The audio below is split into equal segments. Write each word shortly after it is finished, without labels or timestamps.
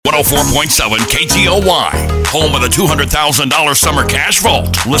104.7 KTOY, home of the $200,000 summer cash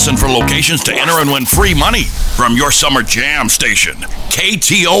vault. Listen for locations to enter and win free money from your summer jam station,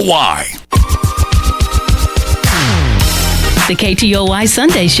 KTOY. The KTOY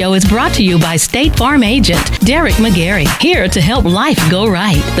Sunday Show is brought to you by State Farm agent Derek McGarry, here to help life go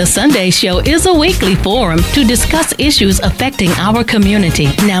right. The Sunday Show is a weekly forum to discuss issues affecting our community.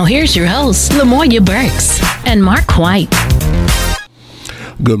 Now here's your hosts, Lamoya Burks and Mark White.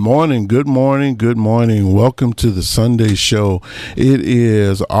 Good morning, good morning, good morning. Welcome to the Sunday Show. It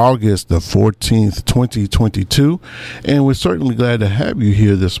is August the 14th, 2022, and we're certainly glad to have you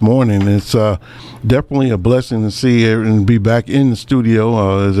here this morning. It's definitely a blessing to see and be back in the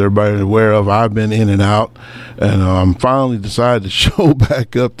studio. As everybody's aware of, I've been in and out, and I'm finally decided to show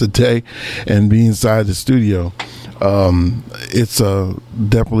back up today and be inside the studio. It's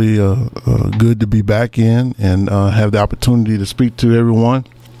definitely good to be back in and have the opportunity to speak to everyone.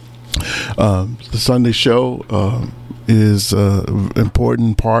 The Sunday Show is an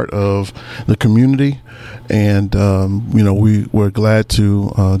important part of the community, and we're glad to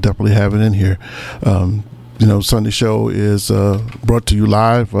definitely have it in here. Sunday Show is brought to you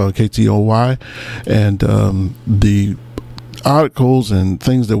live, KTOY, and the articles and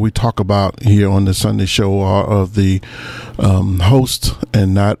things that we talk about here on the Sunday Show are of the host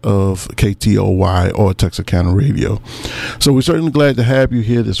and not of KTOY or Texarkana Radio. So we're certainly glad to have you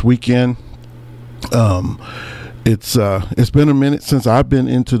here this weekend. It's been a minute since I've been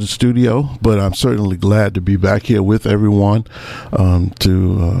into the studio, but I'm certainly glad to be back here with everyone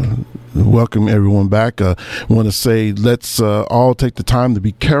to welcome everyone back. I want to say let's all take the time to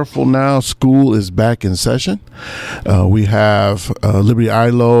be careful now. School is back in session. We have Liberty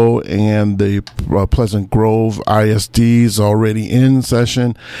ILO and the Pleasant Grove ISDs already in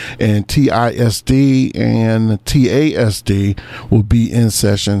session, and TISD and TASD will be in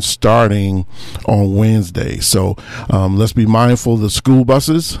session starting on Wednesday. So let's be mindful of the school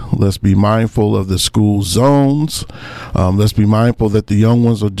buses. Let's be mindful of the school zones. Let's be mindful that the young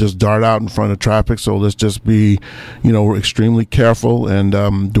ones will just dart out in front of traffic. So let's just be, extremely careful and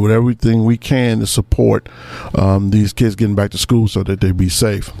do everything we can to support these kids getting back to school so that they be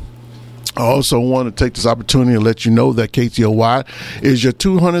safe. I also want to take this opportunity to let you know that KTOY is your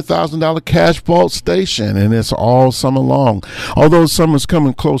 $200,000 cash vault station, and it's all summer long. Although summer's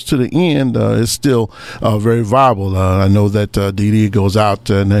coming close to the end, it's still very viable. I know that DD goes out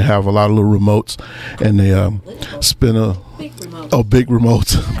and they have a lot of little remotes, and they spin big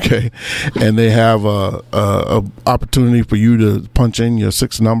remotes, okay, and they have a opportunity for you to punch in your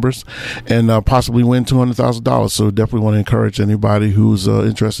 6 numbers and possibly win $200,000. So definitely want to encourage anybody who's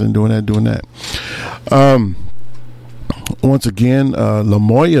interested in doing that. Once again,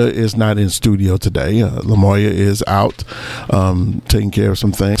 Lamoya is not in studio today. Lamoya is out taking care of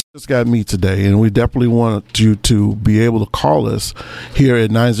some things. Just got me today, and we definitely want you to be able to call us here at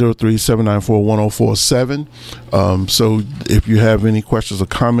 903-794-1047. So if you have any questions or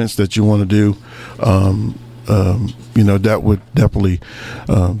comments that you want to do, that would definitely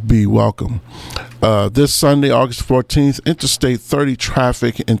be welcome. This Sunday, August 14th, Interstate 30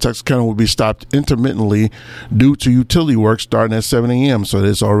 traffic in Texarkana will be stopped intermittently due to utility work starting at 7 a.m., so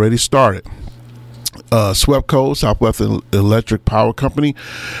it's already started. SWEPCO, Southwest Electric Power Company,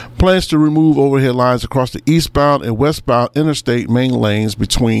 plans to remove overhead lines across the eastbound and westbound interstate main lanes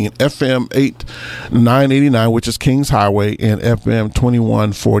between FM 989, which is Kings Highway, and FM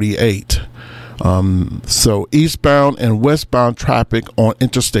 2148. So eastbound and westbound traffic on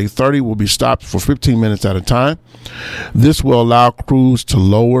Interstate 30 will be stopped for 15 minutes at a time. This will allow crews to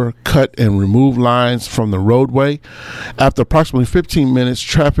lower, cut, and remove lines from the roadway. After approximately 15 minutes,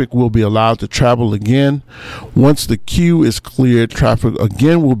 traffic will be allowed to travel again. Once the queue is cleared, traffic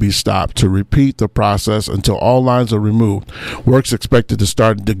again will be stopped to repeat the process until all lines are removed. Work's expected to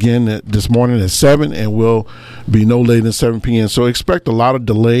start again this morning at 7 and will be no later than 7 p.m. So expect a lot of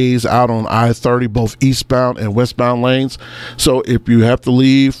delays out on I-30, both eastbound and westbound lanes. So if you have to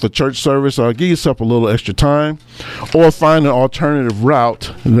leave for church service, give yourself a little extra time, or find an alternative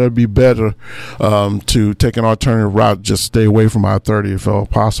route. That'd be better to take an alternative route. Just stay away from I-30 if all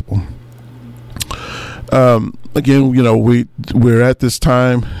possible. Again, we're at this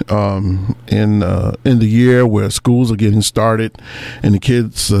time in the year where schools are getting started and the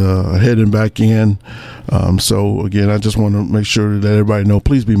kids are heading back in. So again, I just want to make sure that everybody know,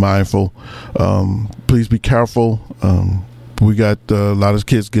 please be mindful. Please be careful. We got a lot of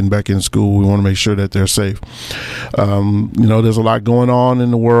kids getting back in school. We want to make sure that they're safe. There's a lot going on in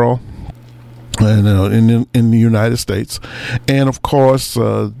the world. and in the United States. And of course,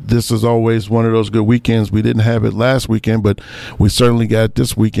 this is always one of those good weekends. We didn't have it last weekend, but we certainly got it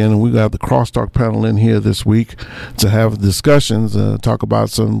this weekend, and we got the Crosstalk panel in here this week to have discussions, talk about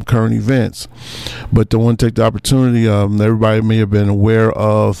some current events. But I want to take the opportunity, everybody may have been aware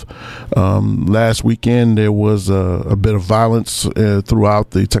of last weekend there was a bit of violence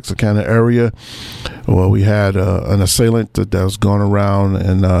throughout the Texarkana area. Well, we had an assailant that was going around,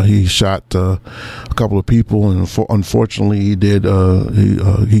 and he shot a couple of people, and unfortunately he did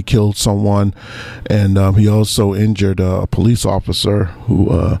he killed someone, and he also injured a police officer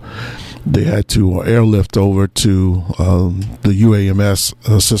who they had to airlift over to the UAMS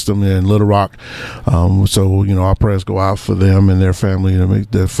system in Little Rock. So our prayers go out for them and their family to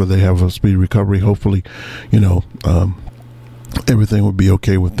make that they have a speedy recovery. Hopefully, everything would be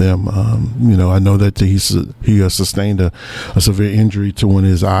okay with them. I know that he sustained a severe injury to one of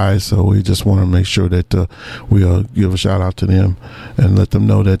his eyes, so we just want to make sure that we give a shout out to them and let them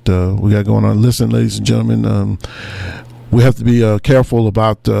know that we got going on. Listen, ladies and gentlemen, we have to be careful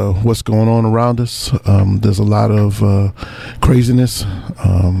about what's going on around us. There's a lot of craziness,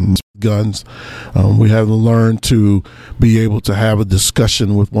 guns. We have to learn to be able to have a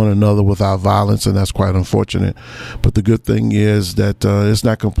discussion with one another without violence, and that's quite unfortunate. But the good thing is that it's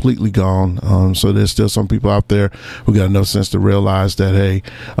not completely gone. So there's still some people out there who got enough sense to realize that, hey,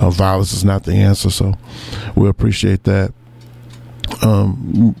 violence is not the answer. So we appreciate that.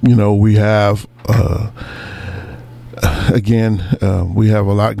 We have... Again, we have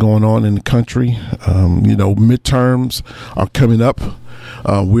a lot going on in the country. Midterms are coming up.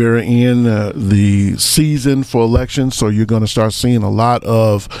 We're in the season for elections, so you're going to start seeing a lot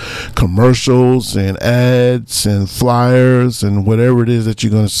of commercials and ads and flyers and whatever it is that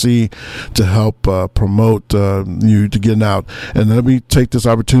you're going to see to help promote you to getting out. And let me take this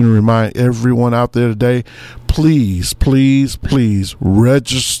opportunity to remind everyone out there today, please, please, please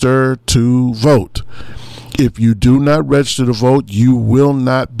register to vote. If you do not register to vote, you will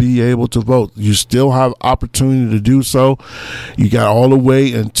not be able to vote. You still have opportunity to do so. You got all the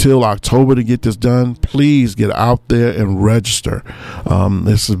way until October to get this done. Please get out there and register.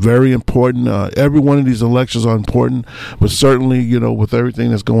 This is very important. Every one of these elections are important, but certainly, with everything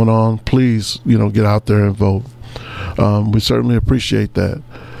that's going on, please, get out there and vote. We certainly appreciate that.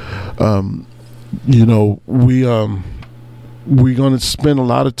 We're going to spend a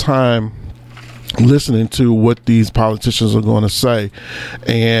lot of time listening to what these politicians are going to say,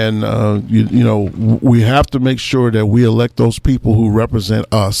 and we have to make sure that we elect those people who represent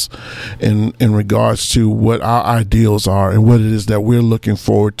us in regards to what our ideals are and what it is that we're looking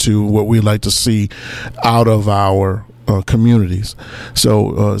forward to, what we'd like to see out of our communities.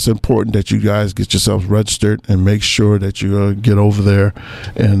 So it's important that you guys get yourselves registered and make sure that you get over there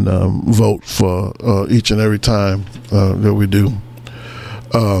and vote for each and every time that we do.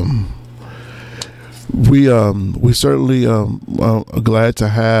 We certainly are glad to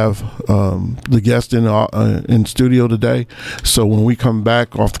have the guest in studio today. So when we come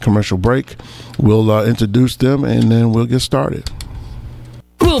back off the commercial break, we'll introduce them and then we'll get started.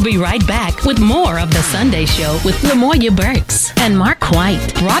 We'll be right back with more of The Sunday Show with Lamoya Burks and Mark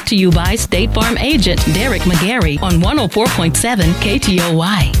White. Brought to you by State Farm agent Derek McGarry on 104.7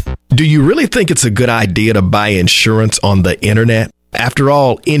 KTOY. Do you really think it's a good idea to buy insurance on the internet? After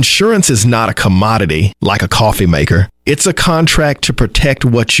all, insurance is not a commodity like a coffee maker. It's a contract to protect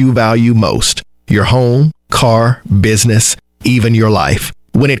what you value most: your home, car, business, even your life.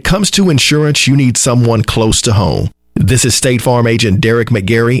 When it comes to insurance, you need someone close to home. This is State Farm agent Derek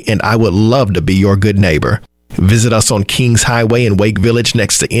McGarry, and I would love to be your good neighbor. Visit us on Kings Highway in Wake Village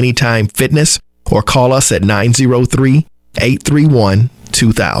next to Anytime Fitness, or call us at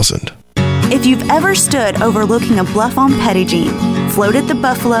 903-831-2000. If you've ever stood overlooking a bluff on Petit-Jean, floated the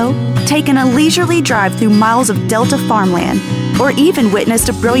Buffalo, taken a leisurely drive through miles of Delta farmland, or even witnessed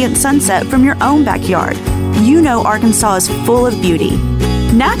a brilliant sunset from your own backyard, you know Arkansas is full of beauty.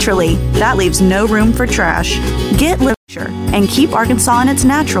 Naturally, that leaves no room for trash. Get leisure and keep Arkansas in its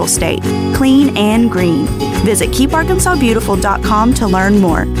natural state, clean and green. Visit keeparkansasbeautiful.com to learn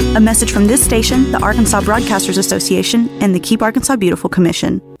more. A message from this station, the Arkansas Broadcasters Association, and the Keep Arkansas Beautiful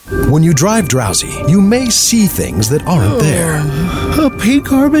Commission. When you drive drowsy, you may see things that aren't there. A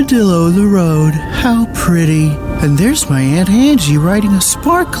pink armadillo in the road. How pretty. And there's my Aunt Angie riding a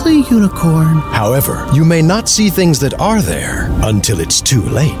sparkly unicorn. However, you may not see things that are there until it's too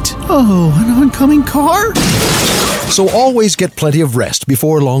late. Oh, an oncoming car? So always get plenty of rest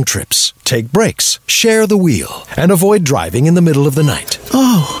before long trips. Take breaks, share the wheel, and avoid driving in the middle of the night.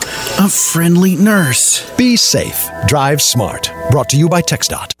 Oh, a friendly nurse. Be safe. Drive smart. Brought to you by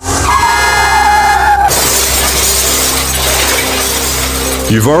TxDOT.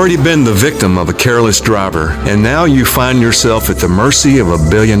 You've already been the victim of a careless driver, and now you find yourself at the mercy of a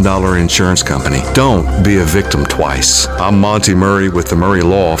billion-dollar insurance company. Don't be a victim twice. I'm Monty Murray with the Murray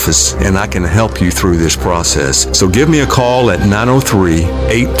Law Office, and I can help you through this process. So give me a call at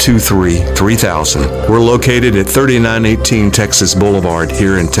 903-823-3000. We're located at 3918 Texas Boulevard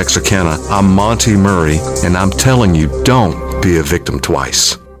here in Texarkana. I'm Monty Murray, and I'm telling you, don't be a victim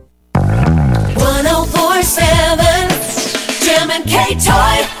twice. 104.7 Jim and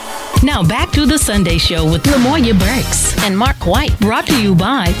K-Toy. Now back to the Sunday Show with Lamoya Burks and Mark White. Brought to you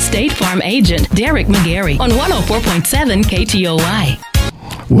by State Farm agent Derek McGarry on 104.7 KTOY.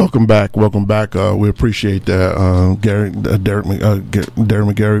 Welcome back. We appreciate that, Derek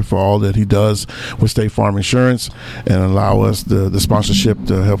McGarry, for all that he does with State Farm Insurance and allow us the sponsorship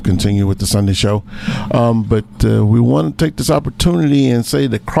to help continue with the Sunday Show. But we want to take this opportunity and say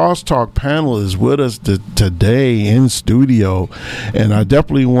the Crosstalk panel is with us today in studio, and I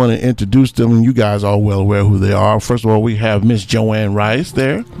definitely want to introduce them. And you guys are well aware who they are. First of all, we have Miss Joanne Rice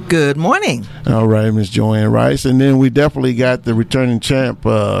there. Good morning. All right, Miss Joanne Rice, and then we definitely got the returning champ,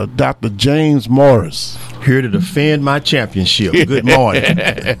 Dr. James Morris. Here to defend my championship. Good morning.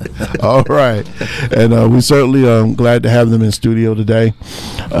 All right. And we certainly glad to have them in studio today.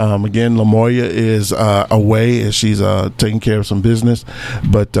 Again, Lamoya is away as she's taking care of some business,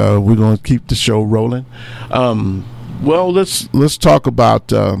 but we're going to keep the show rolling. Well, let's talk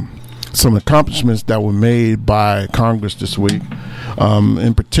about some accomplishments that were made by Congress this week,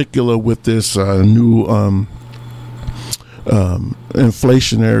 in particular with this new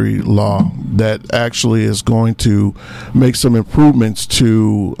inflationary law that actually is going to make some improvements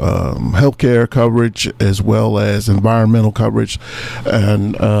to healthcare coverage as well as environmental coverage,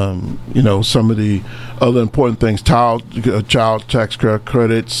 and some of the other important things, child tax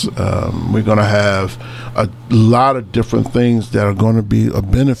credits. We're going to have a lot of different things that are going to be a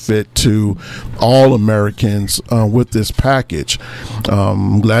benefit to all Americans with this package.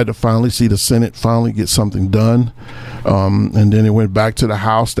 I'm glad to finally see the Senate finally get something done. And then it went back to the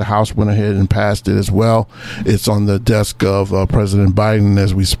House. The House went ahead and passed it as well. It's on the desk of President Biden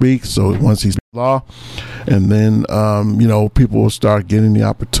as we speak. So once he's law, and then people will start getting the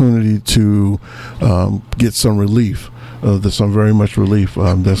opportunity to get some relief. There's some very much relief.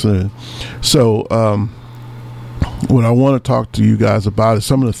 That's it. So what I want to talk to you guys about is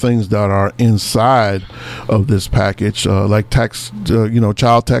some of the things that are inside of this package, like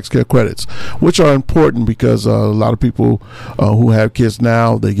child tax care credits, which are important because a lot of people who have kids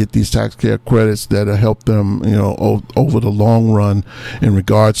now, they get these tax care credits that help them, over the long run in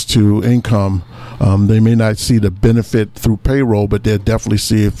regards to income. They may not see the benefit through payroll, but they'll definitely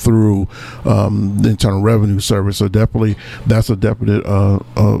see it through the Internal Revenue Service. So definitely, that's a definite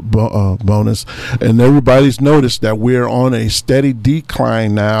bonus. And everybody's noticed that we're on a steady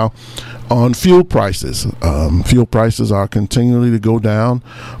decline now on fuel prices. Fuel prices are continually to go down.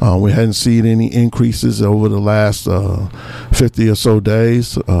 We hadn't seen any increases over the last 50 or so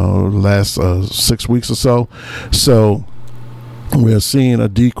days, the last 6 weeks or so. So we're seeing a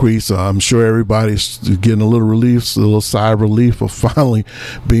decrease. I'm sure everybody's getting a little relief, a little sigh of relief of finally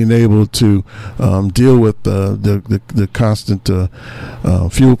being able to deal with the constant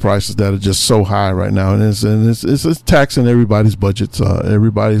fuel prices that are just so high right now, and it's taxing everybody's budgets.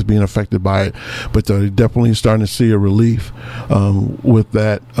 Everybody's being affected by it, but they're definitely starting to see a relief with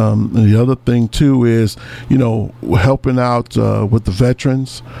that. And the other thing too is, helping out with the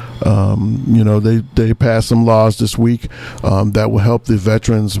veterans. They passed some laws this week that will help the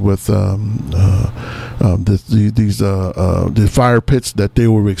veterans with the fire pits that they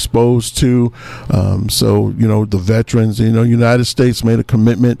were exposed to. So the veterans, United States made a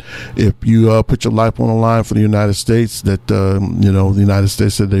commitment. If you put your life on the line for the United States, that the United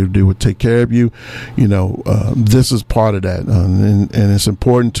States said they would take care of you. This is part of that, and it's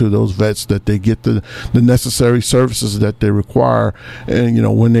important to those vets that they get the necessary services that they require, and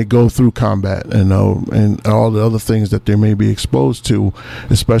when they go through combat and all the other things that they may be exposed to,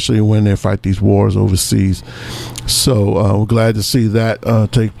 especially when they fight these wars overseas. So we're glad to see that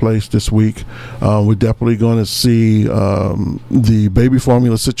take place this week. We're definitely going to see the baby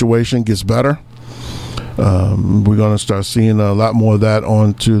formula situation gets better. We're going to start seeing a lot more of that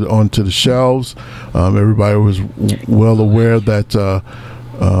onto the shelves. Everybody was well aware that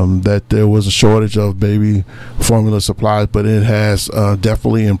that there was a shortage of baby formula supplies, but it has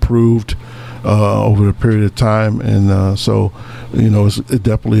definitely improved over a period of time, and so it's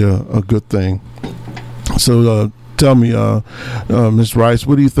definitely a good thing. So tell me, Ms. Rice,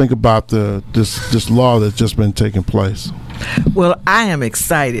 what do you think about this law that's just been taking place? Well, I am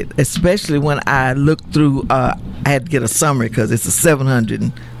excited, especially when I look through. I had to get a summary because it's a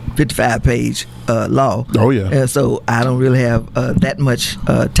 755-page law. Oh, yeah. So I don't really have that much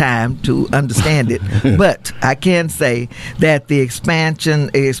time to understand it. But I can say that the expands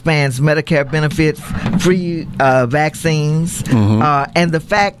Medicare benefits, free vaccines, and the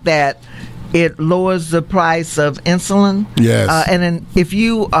fact that it lowers the price of insulin. Yes. And then if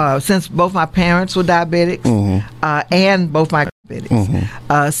you, since both my parents were diabetics, and both my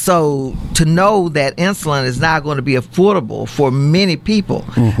diabetics, so to know that insulin is now going to be affordable for many people,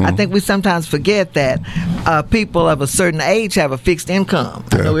 I think we sometimes forget that people of a certain age have a fixed income.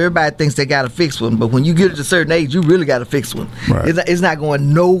 I know everybody thinks they got a fixed one, but when you get to a certain age, you really got a fixed one. Right. It's not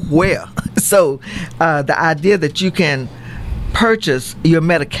going nowhere. So the idea that you can purchase your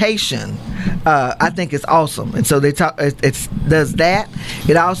medication, I think it's awesome. And so they talk. It does that.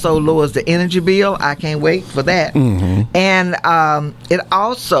 It also lowers the energy bill. I can't wait for that. And it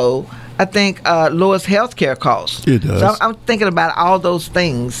also, I think, lowers healthcare costs. It does. So I'm thinking about all those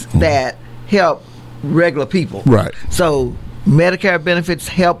things that help regular people. Right. So Medicare benefits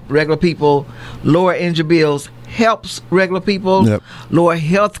help regular people. Lower energy bills helps regular people. Yep. Lower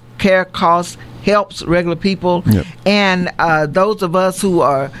healthcare costs helps regular people. Yep. And those of us who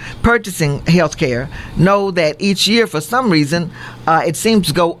are purchasing health care know that each year, for some reason, it seems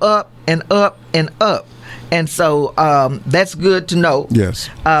to go up and up and up. And so that's good to know.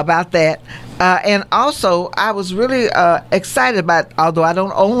 Yes. About that. And also, I was really excited about, although I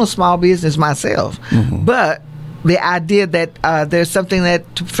don't own a small business myself, but the idea that there's something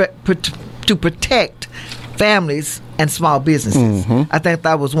that to protect families and small businesses. I think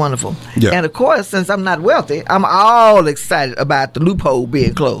that was wonderful. Yeah. And of course, since I'm not wealthy, I'm all excited about the loophole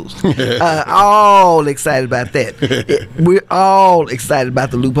being closed. All excited about that. We're all excited about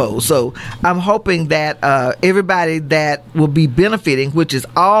the loophole. So I'm hoping that everybody that will be benefiting, which is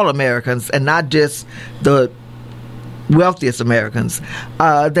all Americans and not just the wealthiest Americans,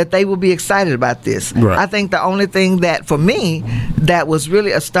 that they will be excited about this. Right. I think the only thing that, for me, that was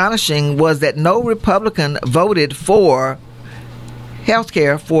really astonishing was that no Republican voted for health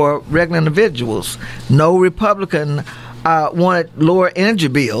care for regular individuals. No Republican wanted lower energy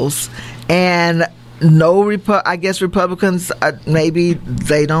bills, and I guess Republicans, maybe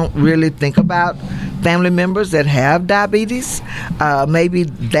they don't really think about family members that have diabetes. Maybe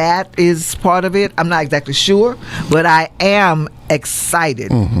that is part of it. I'm not exactly sure, but I am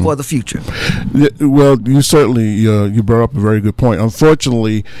excited for the future. Well, you certainly you brought up a very good point.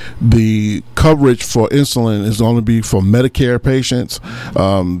 Unfortunately, the coverage for insulin is going to be for Medicare patients.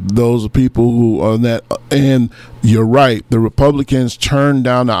 Those are people who are that, and you're right. The Republicans turned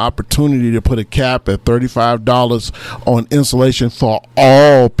down the opportunity to put a cap at $35 on insulation for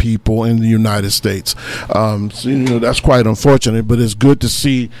all people in the United States. So, that's quite unfortunate, but it's good to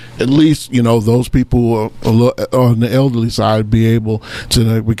see at least those people who are on the elderly side be able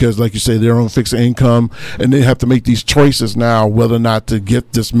to, because like you say, they're on fixed income and they have to make these choices now whether or not to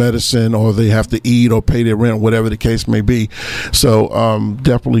get this medicine, or they have to eat or pay their rent, whatever the case may be. So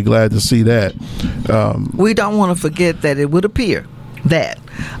definitely glad to see that. We don't want to forget that it would appear that,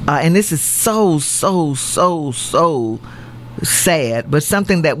 and this is so sad, but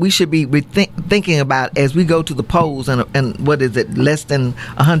something that we should be thinking about as we go to the polls and what is it, less than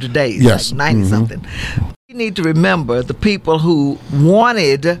 100 days, yes, like 90 something. We need to remember the people who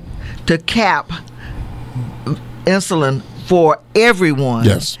wanted to cap insulin for everyone,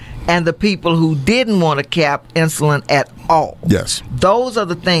 yes, and the people who didn't want to cap insulin at all. Yes. Those are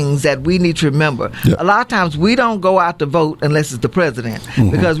the things that we need to remember. Yeah. A lot of times we don't go out to vote unless it's the president,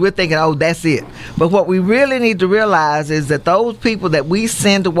 because we're thinking, oh, that's it. But what we really need to realize is that those people that we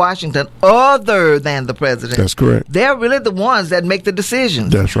send to Washington, other than the president, that's correct, they're really the ones that make the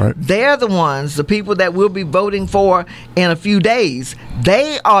decisions. That's right. They're the ones, the people that we'll be voting for in a few days,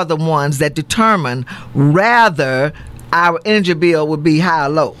 they are the ones that determine rather our energy bill would be high or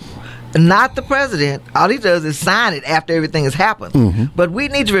low. Not the president. All he does is sign it after everything has happened. But we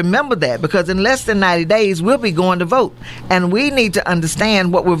need to remember that, because in less than 90 days, we'll be going to vote. And we need to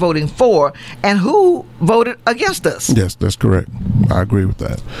understand what we're voting for and who voted against us. Yes, that's correct. I agree with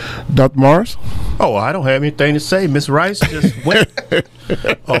that. Dr. Morris? Oh, I don't have anything to say. Miss Rice just went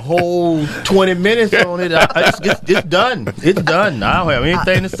a whole 20 minutes on it. It's done. It's done. I don't have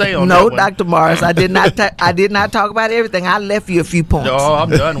anything to say on that one. No, Dr. Morris, I did not talk about everything. I left you a few points. No, I'm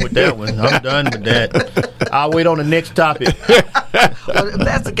done with that one. I'm done with that. I'll wait on the next topic. Well, if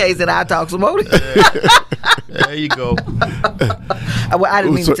that's the case, then I'll talk some more. There you go. I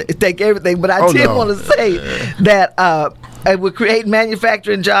didn't mean to take everything, but I did want to say that it would create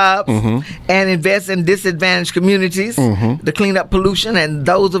manufacturing jobs and invest in disadvantaged communities to clean up pollution. And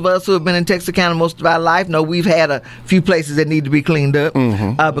those of us who have been in Texarkana most of our life know we've had a few places that need to be cleaned up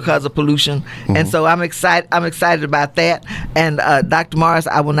because of pollution. And so I'm excited about that. And Dr. Morris,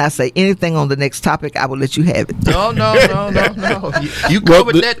 I will not say anything on the next topic. I will let you have it. No. You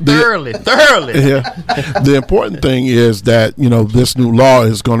covered that thoroughly. Yeah. The important thing is that, this new law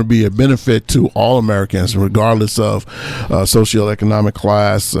is going to be a benefit to all Americans, regardless of socioeconomic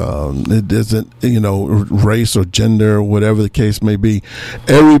class. It isn't, race or gender, or whatever the case may be.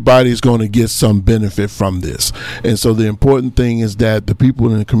 Everybody's going to get some benefit from this. And so the important thing is that the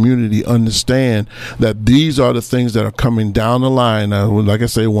people in the community understand that these are the things that are coming down the line. Like I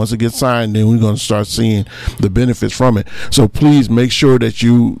say, once it gets signed, then we're going to start seeing the benefits from it. So please make sure that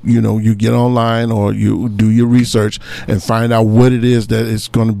you get online or you do your research and find out what it is that is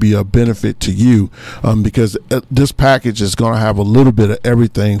going to be a benefit to you, because this package is going to have a little bit of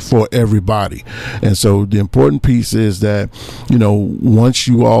everything for everybody. And so the important piece is that, once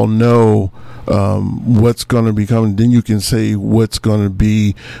you all know what's going to be coming, then you can say what's going to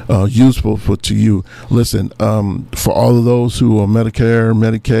be useful to you. Listen, for all of those who are Medicare,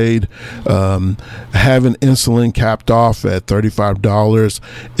 Medicaid, having insulin capped off at $35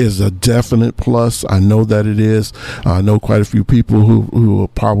 is a definite plus. I know that it is. I know quite a few people who will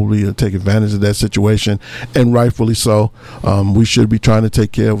probably take advantage of that situation, and rightfully so. We should be trying to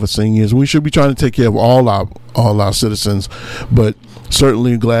take care of our seniors. We should be trying to take care of all our citizens, but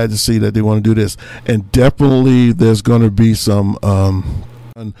certainly glad to see that they want to do this. And definitely there's going to be some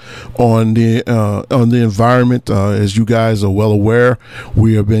on the environment. As you guys are well aware,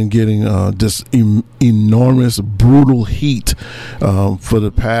 we have been getting this enormous brutal heat for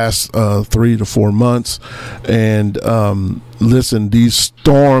the past 3 to 4 months, and listen, these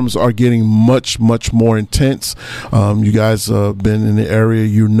storms are getting much more intense. You guys have been in the area,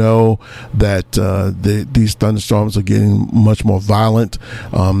 that these thunderstorms are getting much more violent.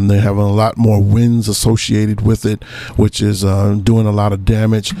 They're having a lot more winds associated with it, which is doing a lot of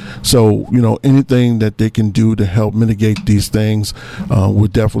damage. So, anything that they can do to help mitigate these things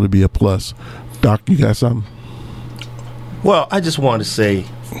would definitely be a plus. Doc, you got something? Well, I just want to say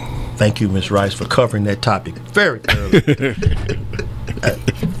thank you, Ms. Rice, for covering that topic very thoroughly.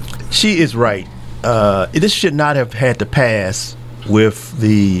 She is right. This should not have had to pass with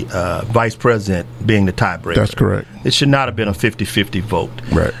the vice president being the tiebreaker. That's correct. It should not have been a 50-50 vote.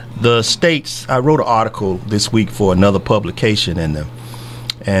 Right. The states, I wrote an article this week for another publication,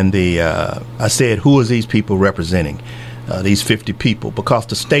 and I said, who are these people representing, these 50 people? Because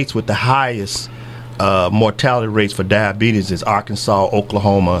the states with the highest mortality rates for diabetes is Arkansas,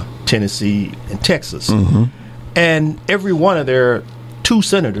 Oklahoma, Tennessee, and Texas. And every one of their 2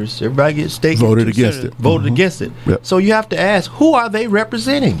 senators, everybody gets state voted against it. Voted against it. Yep. So you have to ask, who are they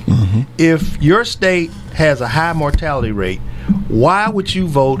representing? If your state has a high mortality rate, why would you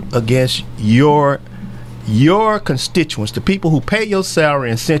vote against your constituents, the people who pay your salary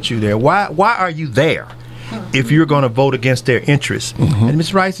and sent you there? Why are you there if you're going to vote against their interests? And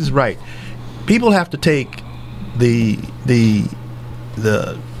Ms. Rice is right. People have to take the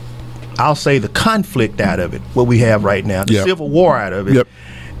I'll say the conflict out of it, what we have right now, the civil war out of it,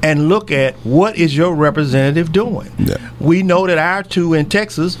 and look at what is your representative doing. We know that our 2 in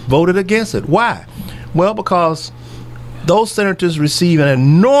Texas voted against it. Why? Well, because those senators receive an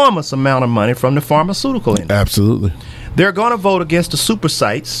enormous amount of money from the pharmaceutical industry. Absolutely. They're going to vote against the super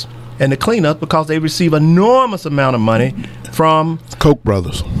sites and the cleanup because they receive enormous amount of money from Koch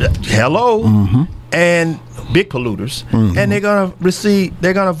brothers. And big polluters. And they're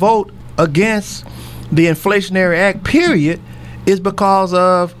going to vote against the Inflationary Act, period, is because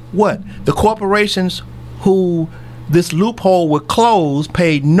of what? The corporations who this loophole would close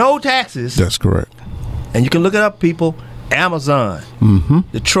paid no taxes. That's correct. And you can look it up, people. Amazon,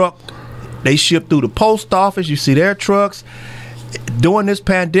 the truck, they ship through the post office. You see their trucks. During this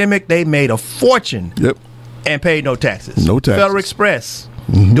pandemic, they made a fortune and paid no taxes. No taxes. Federal Express,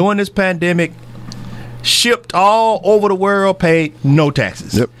 during this pandemic, shipped all over the world, paid no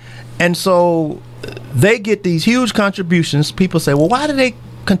taxes. And so they get these huge contributions. People say, well, why do they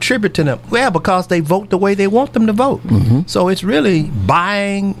contribute to them? Well, because they vote the way they want them to vote. So it's really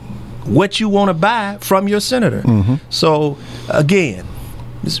buying what you want to buy from your senator. So again,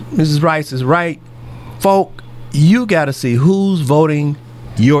 Mrs. Rice is right. Folk, you got to see who's voting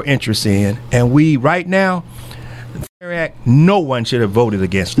your interest in. And we right now, Act, no one should have voted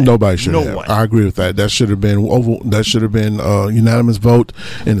against it. Nobody should have. one. I agree with that. That should have been unanimous vote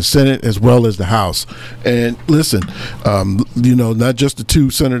in the Senate as well as the House. And listen, not just the two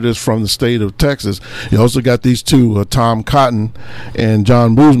senators from the state of Texas. You also got these two, Tom Cotton and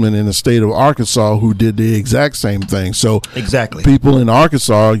John Boozman in the state of Arkansas, who did the exact same thing. So exactly, people in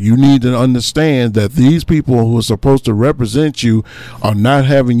Arkansas, you need to understand that these people who are supposed to represent you are not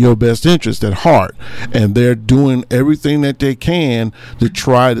having your best interest at heart, and they're doing everything that they can to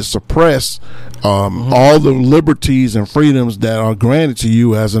try to suppress all the liberties and freedoms that are granted to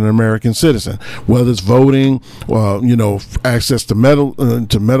you as an American citizen, whether it's voting, access to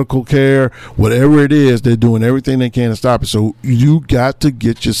medical care, whatever it is. They're doing everything they can to stop it. So you got to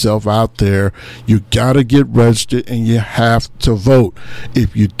get yourself out there. You got to get registered, and you have to vote.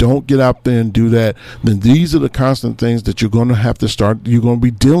 If you don't get out there and do that, then these are the constant things that you're going to have to start. You're going to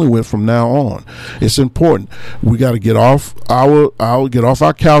be dealing with from now on. It's important. We got to get off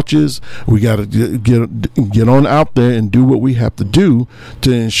our couches. We got to get on out there and do what we have to do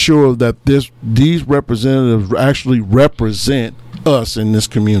to ensure that these representatives actually represent us in this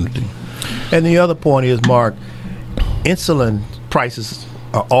community. And the other point is, Mark, insulin prices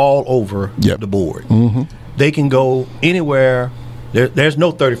are all over the board. Mm-hmm. They can go anywhere. There's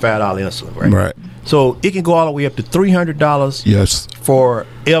no $35 insulin, right? Right. So it can go all the way up to $300. Yes. For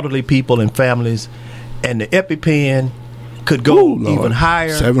elderly people and families, and the EpiPen could go even higher,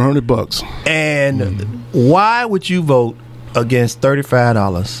 $700. And why would you vote against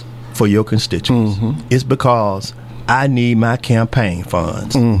 $35 for your constituents? Mm-hmm. It's because I need my campaign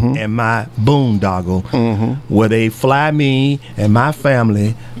funds and my boondoggle where they fly me and my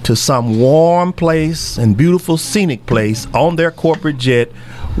family to some warm place and beautiful scenic place on their corporate jet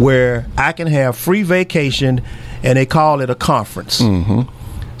where I can have free vacation, and they call it a conference.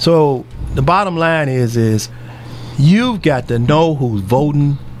 So the bottom line is you've got to know who's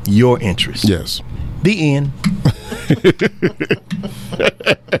voting your interest. Yes. The end.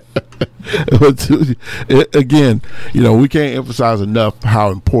 Again, we can't emphasize enough how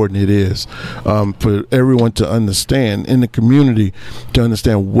important it is for everyone to understand in the community, to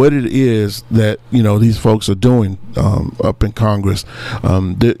understand what it is that these folks are doing up in Congress.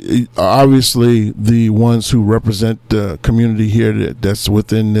 Obviously, the ones who represent the community here that's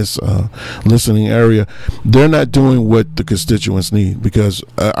within this listening area, they're not doing what the constituents need, because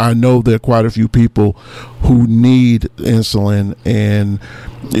I know there are quite a few people who need insulin, and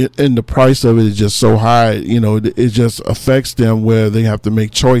the price of it is just so high, it just affects them where they have to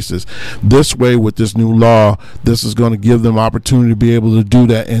make choices. This way, with this new law, this is going to give them opportunity to be able to do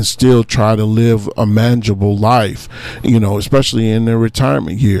that and still try to live a manageable life, especially in their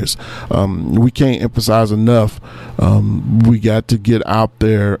retirement years. We can't emphasize enough. We got to get out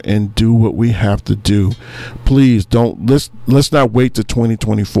there and do what we have to do. Please let's not wait to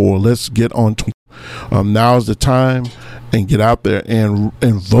 2024. Let's get on. Now's the time, and get out there and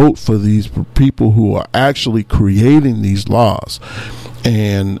vote for these people who are actually creating these laws.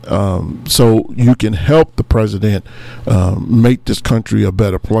 And so you can help the president make this country a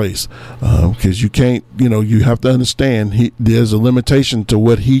better place, because you can't, you have to understand there's a limitation to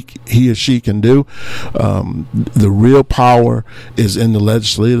what he or she can do. The real power is in the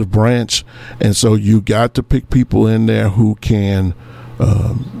legislative branch, and so you got to pick people in there who can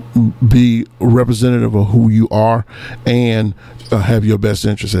be representative of who you are and have your best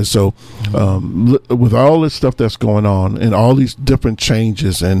interests. And so with all this stuff that's going on and all these different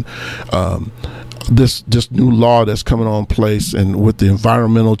changes and this new law that's coming on place, and with the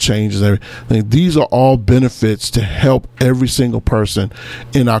environmental changes and everything, these are all benefits to help every single person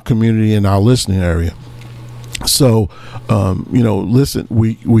in our community, in our listening area. So, listen,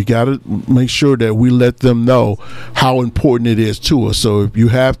 we got to make sure that we let them know how important it is to us. So if you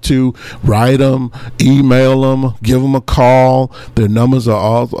have to, write them, email them, give them a call. Their numbers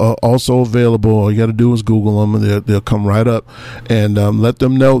are also available. All you got to do is Google them, and they'll come right up. And let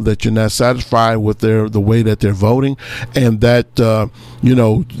them know that you're not satisfied with the way that they're voting, and that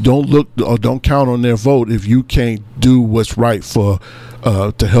don't look or don't count on their vote if you can't do what's right for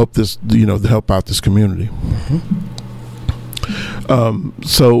to help this, to help out this community.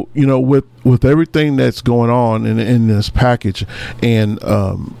 So with everything that's going on in this package, and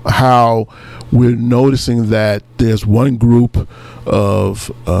how we're noticing that there's one group of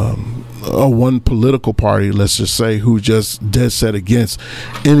one political party, let's just say, who just dead set against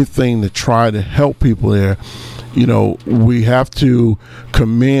anything to try to help people there. We have to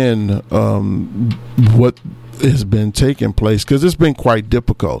commend what has been taking place, because it's been quite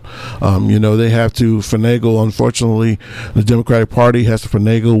difficult. They have to finagle. Unfortunately, the Democratic Party has to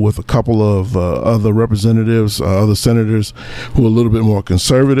finagle with a couple of other representatives, other senators who are a little bit more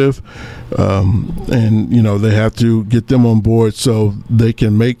conservative, and they have to get them on board so they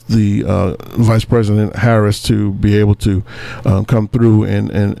can make the Vice President Harris to be able to come through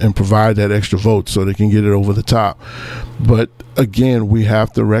and provide that extra vote so they can get it over the top. But again, we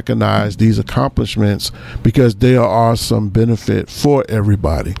have to recognize these accomplishments because there are some benefit for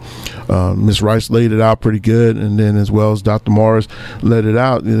everybody. Ms. Rice laid it out pretty good, and then as well as Dr. Morris laid it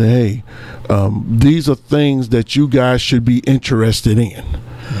out. Hey, these are things that you guys should be interested in.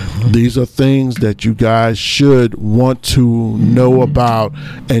 These are things that you guys should want to know about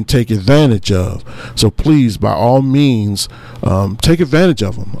and take advantage of. So please, by all means, take advantage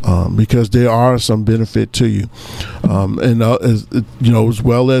of them because there are some benefit to you. As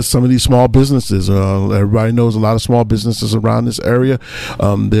well as some of these small businesses. Everybody knows a lot of small businesses around this area.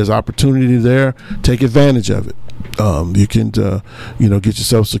 There's opportunity there. Take advantage of it. You can, get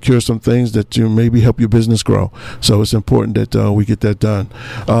yourself secure some things that you maybe help your business grow. So it's important that we get that done.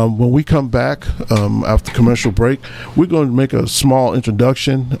 When we come back after commercial break, we're going to make a small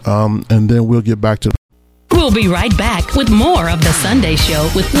introduction, and then we'll get back to. We'll be right back with more of The Sunday Show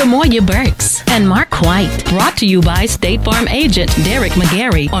with Lamoya Burks and Mark White. Brought to you by State Farm agent Derek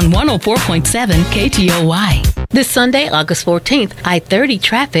McGarry on 104.7 KTOY. This Sunday, August 14th, I-30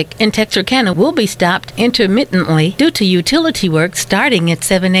 traffic in Texarkana will be stopped intermittently due to utility work starting at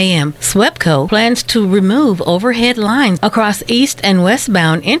 7 a.m. SWEPCO plans to remove overhead lines across east and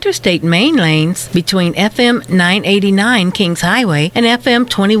westbound interstate main lanes between FM 989 Kings Highway and FM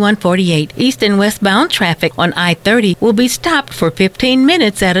 2148. East and westbound traffic on I-30 will be stopped for 15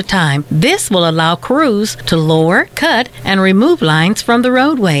 minutes at a time. This will allow crews to lower, cut, and remove lines from the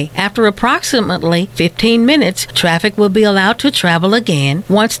roadway. After approximately 15 minutes, traffic will be allowed to travel again.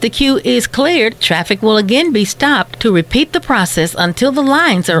 Once the queue is cleared, traffic will again be stopped to repeat the process until the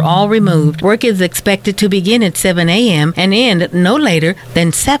lines are all removed. Work is expected to begin at 7 a.m. and end no later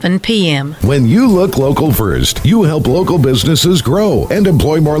than 7 p.m. When you look local first, you help local businesses grow and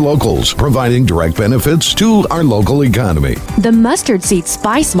employ more locals, providing direct benefits to our local economy. The Mustard Seed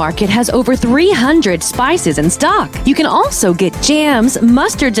Spice Market has over 300 spices in stock. You can also get jams,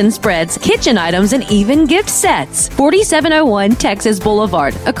 mustards and spreads, kitchen items, and even gift sets. 4701 Texas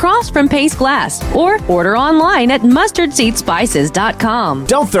Boulevard, across from Pace Glass, or order online at mustardseedspices.com.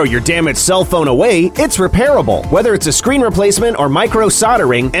 Don't throw your damaged cell phone away. It's repairable. Whether it's a screen replacement or micro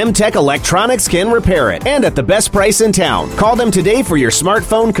soldering, M-Tech Electronics can repair it, and at the best price in town. Call them today for your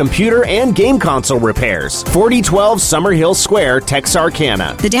smartphone, computer, and game console repairs. 4012 Summerhill Square,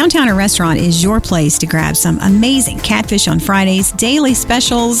 Texarkana. The Downtowner Restaurant is your place to grab some amazing catfish on Fridays, daily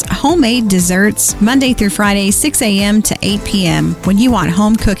specials, homemade desserts, Monday through Friday, 6 a.m. to 8 p.m. When you want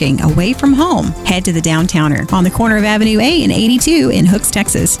home cooking away from home, head to the Downtowner on the corner of Avenue A and 82 in Hooks,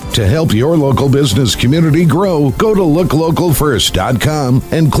 Texas. To help your local business community grow, go to looklocalfirst.com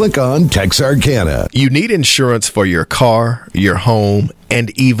and click on Texarkana. You need insurance for your car, your home,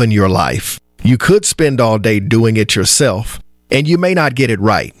 and even your life. You could spend all day doing it yourself, and you may not get it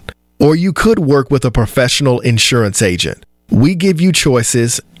right. Or you could work with a professional insurance agent. We give you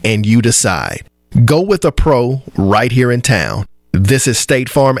choices, and you decide. Go with a pro right here in town. This is State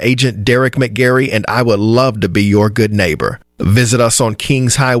Farm agent Derek McGarry, and I would love to be your good neighbor. Visit us on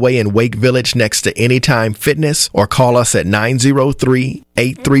Kings Highway in Wake Village next to Anytime Fitness, or call us at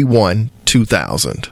 903-831-2000.